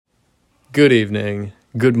Good evening,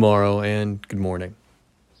 good morrow, and good morning.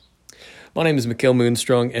 My name is Mikhail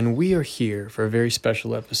Moonstrong, and we are here for a very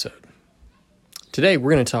special episode. Today,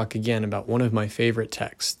 we're going to talk again about one of my favorite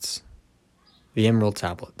texts, the Emerald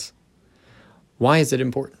Tablets. Why is it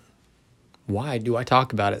important? Why do I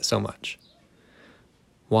talk about it so much?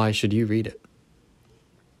 Why should you read it?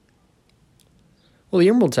 Well, the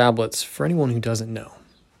Emerald Tablets, for anyone who doesn't know,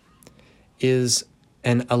 is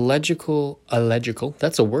an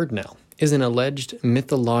that's a word now, is an alleged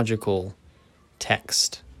mythological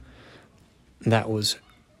text that was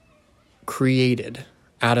created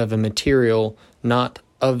out of a material not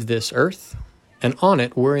of this earth, and on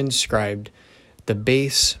it were inscribed the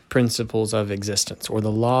base principles of existence, or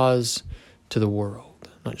the laws to the world,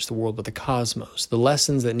 not just the world, but the cosmos, the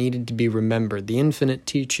lessons that needed to be remembered, the infinite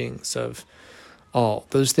teachings of all,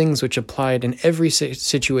 those things which applied in every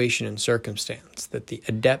situation and circumstance that the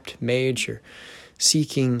adept mage or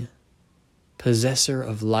seeking possessor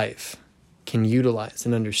of life can utilize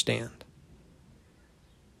and understand.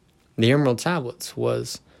 The Emerald Tablets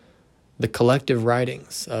was the collective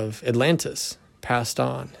writings of Atlantis, passed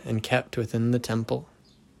on and kept within the temple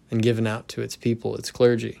and given out to its people, its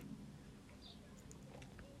clergy.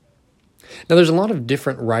 Now, there's a lot of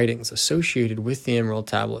different writings associated with the Emerald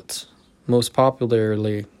Tablets. Most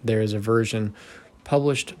popularly, there is a version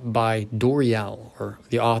published by Doriel, or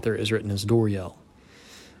the author is written as Doriel.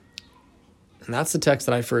 And that's the text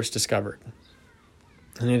that I first discovered.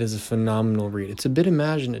 And it is a phenomenal read. It's a bit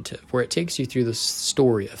imaginative, where it takes you through the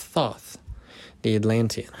story of Thoth, the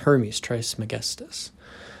Atlantean, Hermes Trismegistus,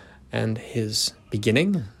 and his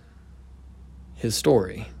beginning, his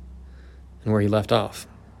story, and where he left off.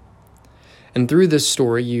 And through this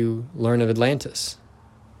story, you learn of Atlantis,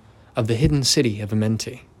 of the hidden city of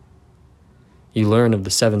Amenti. You learn of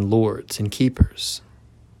the 7 lords and keepers.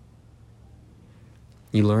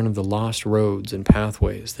 You learn of the lost roads and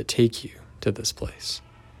pathways that take you to this place,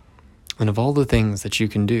 and of all the things that you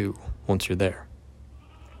can do once you're there.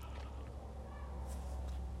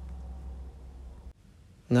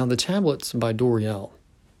 Now, the tablets by Doriel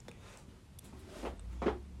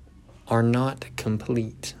are not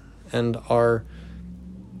complete and are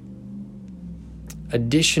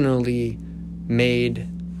additionally made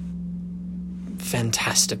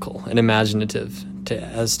fantastical and imaginative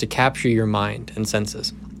as to capture your mind and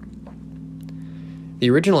senses. The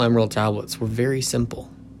original Emerald Tablets were very simple,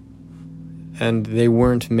 and they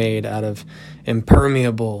weren't made out of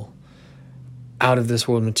impermeable,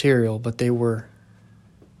 out-of-this-world material, but they were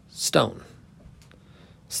stone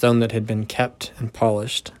that had been kept and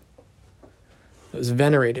polished. It was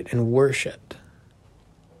venerated and worshipped.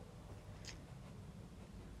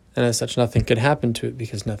 And as such, nothing could happen to it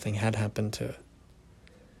because nothing had happened to it.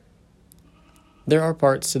 There are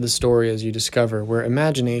parts to the story, as you discover, where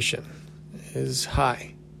imagination is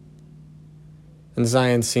high. And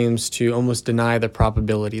science seems to almost deny the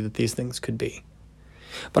probability that these things could be.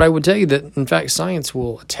 But I would tell you that, in fact, science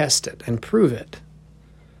will attest it and prove it.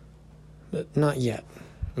 But not yet.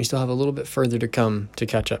 We still have a little bit further to come to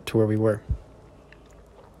catch up to where we were.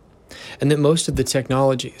 And that most of the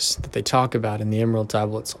technologies that they talk about in the Emerald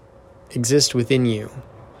Tablets exist within you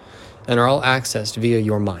and are all accessed via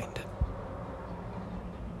your mind.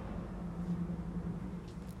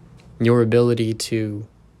 Your ability to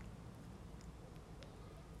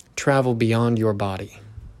travel beyond your body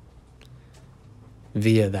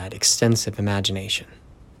via that extensive imagination,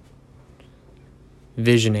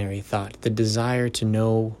 visionary thought, the desire to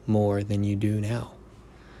know more than you do now,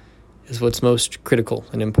 is what's most critical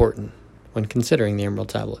and important when considering the Emerald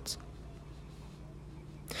Tablets.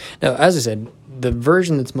 Now, as I said, the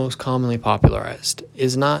version that's most commonly popularized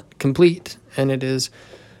is not complete, and it is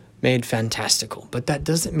made fantastical, but that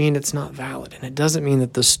doesn't mean it's not valid, and it doesn't mean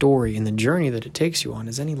that the story and the journey that it takes you on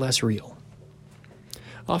is any less real.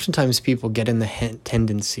 Oftentimes people get in the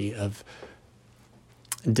tendency of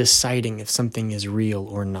deciding if something is real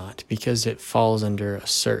or not because it falls under a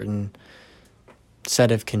certain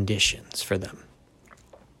set of conditions for them.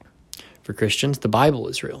 For Christians, the Bible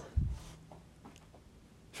is real.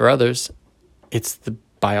 For others, it's the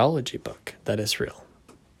biology book that is real.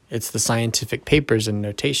 It's the scientific papers and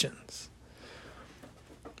notations.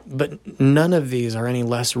 But none of these are any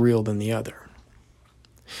less real than the other.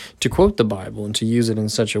 To quote the Bible and to use it in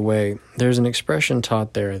such a way, there's an expression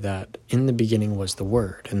taught there that in the beginning was the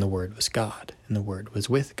Word, and the Word was God, and the Word was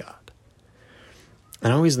with God.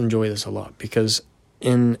 And I always enjoy this a lot because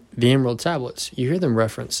in the Emerald Tablets, you hear them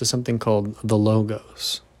reference to something called the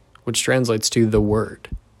Logos, which translates to the Word.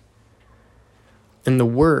 And the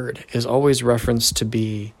Word is always referenced to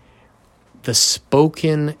be the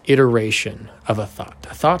spoken iteration of a thought.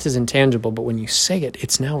 A thought is intangible, but when you say it,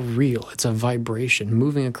 it's now real. It's a vibration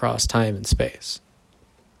moving across time and space.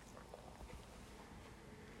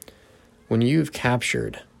 When you've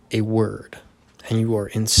captured a word and you are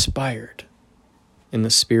inspired in the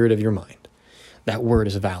spirit of your mind, that word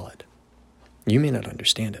is valid. You may not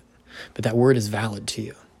understand it, but that word is valid to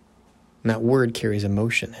you. And that word carries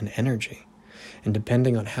emotion and energy. And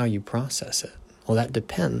depending on how you process it, well, that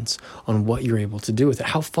depends on what you're able to do with it.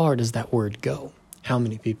 How far does that word go? How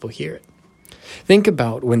many people hear it? Think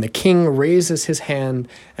about when the king raises his hand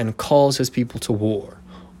and calls his people to war.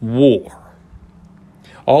 War.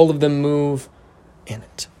 All of them move in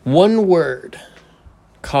it. One word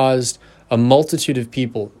caused a multitude of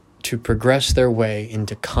people to progress their way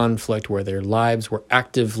into conflict where their lives were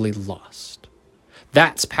actively lost.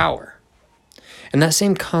 That's power. And that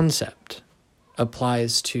same concept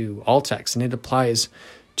applies to all text, and it applies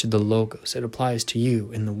to the logos. It applies to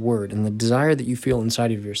you in the word and the desire that you feel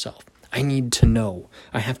inside of yourself. I need to know.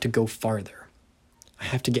 I have to go farther. I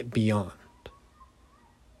have to get beyond.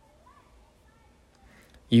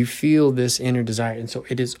 You feel this inner desire, and so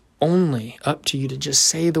it is only up to you to just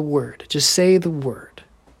say the word. Just say the word.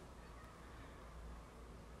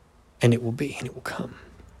 And it will be, and it will come.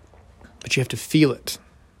 But you have to feel it.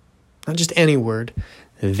 Not just any word,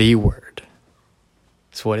 the word.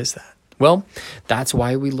 So what is that? Well, that's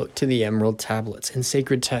why we look to the Emerald Tablets and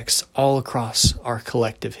sacred texts all across our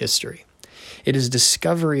collective history. It is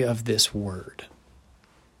discovery of this word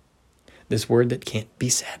that can't be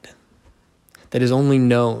said, that is only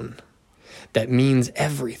known, that means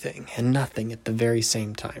everything and nothing at the very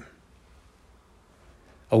same time.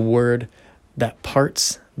 A word that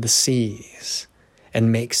parts the seas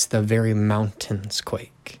and makes the very mountains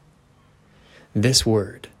quake. This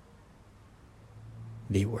word,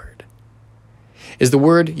 the word, is the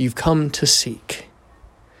word you've come to seek.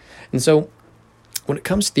 And so, when it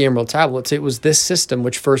comes to the Emerald Tablets, it was this system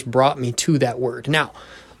which first brought me to that word. Now,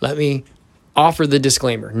 let me offer the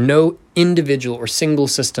disclaimer. No individual or single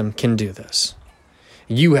system can do this.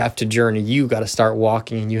 You have to journey. You got to start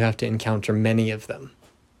walking, and you have to encounter many of them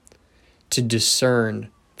to discern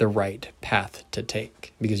the right path to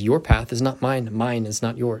take. Because your path is not mine. Mine is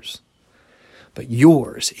not yours. But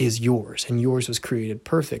yours is yours, and yours was created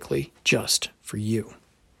perfectly just for you.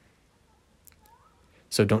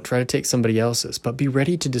 So don't try to take somebody else's, but be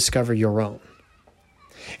ready to discover your own.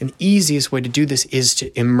 An easiest way to do this is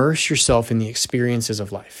to immerse yourself in the experiences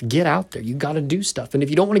of life. Get out there. You got to do stuff. And if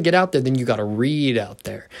you don't want to get out there, then you got to read out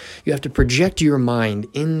there. You have to project your mind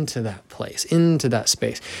into that place, into that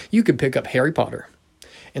space. You could pick up Harry Potter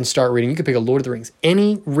and start reading. You could pick up Lord of the Rings.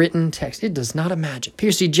 Any written text. It does not imagine.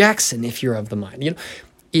 Percy Jackson, if you're of the mind.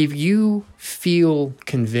 If you feel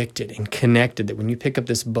convicted and connected that when you pick up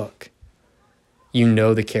this book, you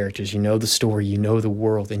know the characters, you know the story, you know the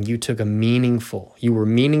world, and you were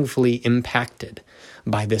meaningfully impacted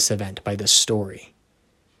by this event, by this story.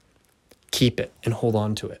 Keep it and hold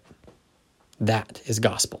on to it. That is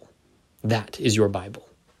gospel. That is your Bible.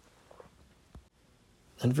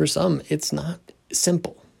 And for some, it's not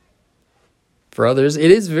simple. For others,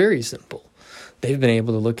 it is very simple. They've been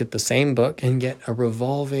able to look at the same book and get a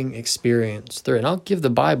revolving experience through it. And I'll give the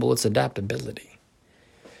Bible its adaptability.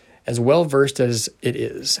 As well-versed as it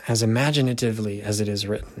is, as imaginatively as it is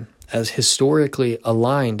written, as historically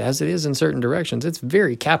aligned as it is in certain directions, it's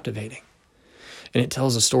very captivating. And it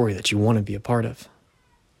tells a story that you want to be a part of.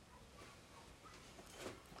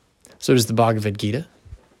 So does the Bhagavad Gita.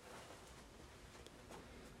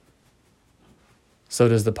 So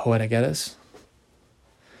does the Poetic Eddas.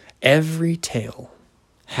 Every tale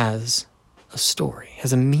has a story,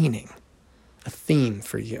 has a meaning, a theme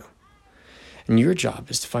for you. And your job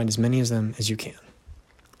is to find as many of them as you can.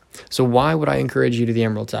 So why would I encourage you to the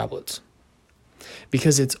Emerald Tablets?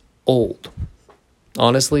 Because it's old.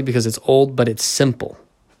 Honestly, because it's old, but it's simple.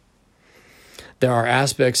 There are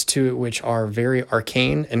aspects to it which are very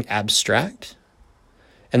arcane and abstract.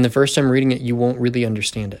 And the first time reading it, you won't really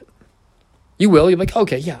understand it. You will. You're like,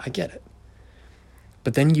 okay, yeah, I get it.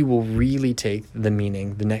 But then you will really take the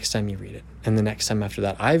meaning the next time you read it, and the next time after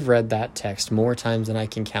that. I've read that text more times than I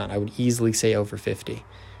can count. I would easily say over 50.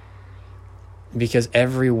 Because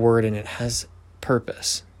every word in it has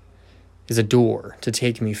purpose, is a door to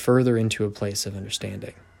take me further into a place of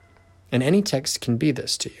understanding. And any text can be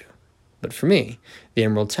this to you. But for me, the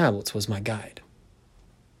Emerald Tablets was my guide,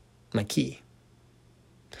 my key,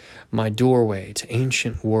 my doorway to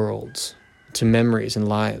ancient worlds, to memories and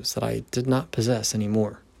lives that I did not possess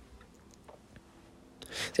anymore.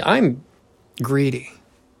 See, I'm greedy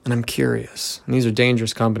and I'm curious, and these are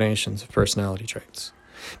dangerous combinations of personality traits.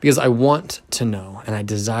 because I want to know and I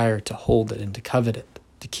desire to hold it and to covet it,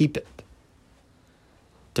 to keep it,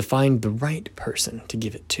 to find the right person to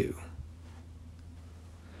give it to.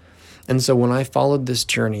 And so when I followed this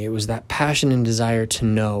journey, it was that passion and desire to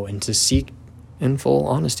know and to seek, in full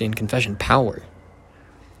honesty and confession, power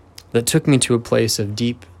that took me to a place of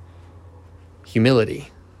deep humility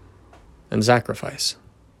and sacrifice.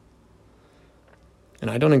 And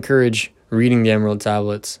I don't encourage reading the Emerald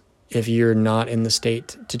Tablets if you're not in the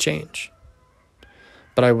state to change.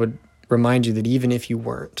 But I would remind you that even if you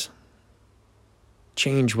weren't,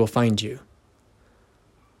 change will find you.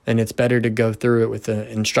 And it's better to go through it with an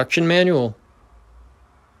instruction manual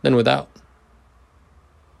than without.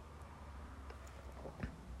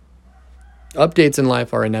 Updates in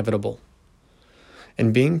life are inevitable.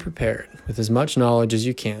 And being prepared with as much knowledge as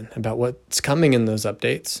you can about what's coming in those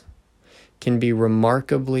updates can be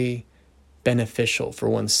remarkably beneficial for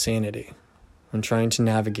one's sanity when trying to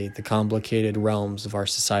navigate the complicated realms of our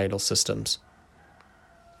societal systems.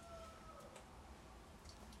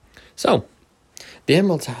 So, the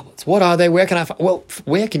Emerald Tablets, what are they? Where can I find? Well,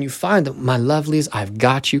 where can you find them? My lovelies, I've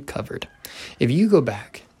got you covered. If you go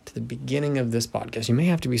back to the beginning of this podcast, you may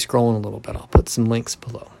have to be scrolling a little bit. I'll put some links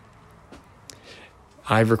below.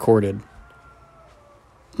 I've recorded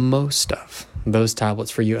most of those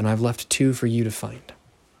tablets for you, and I've left 2 for you to find.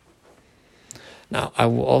 Now, I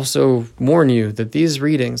will also warn you that these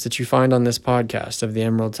readings that you find on this podcast of the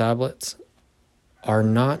Emerald Tablets are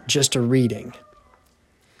not just a reading.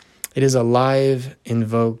 It is a live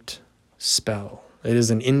invoked spell. It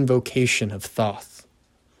is an invocation of Thoth,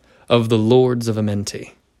 of the Lords of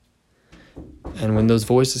Amenti. And when those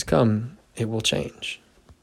voices come, it will change.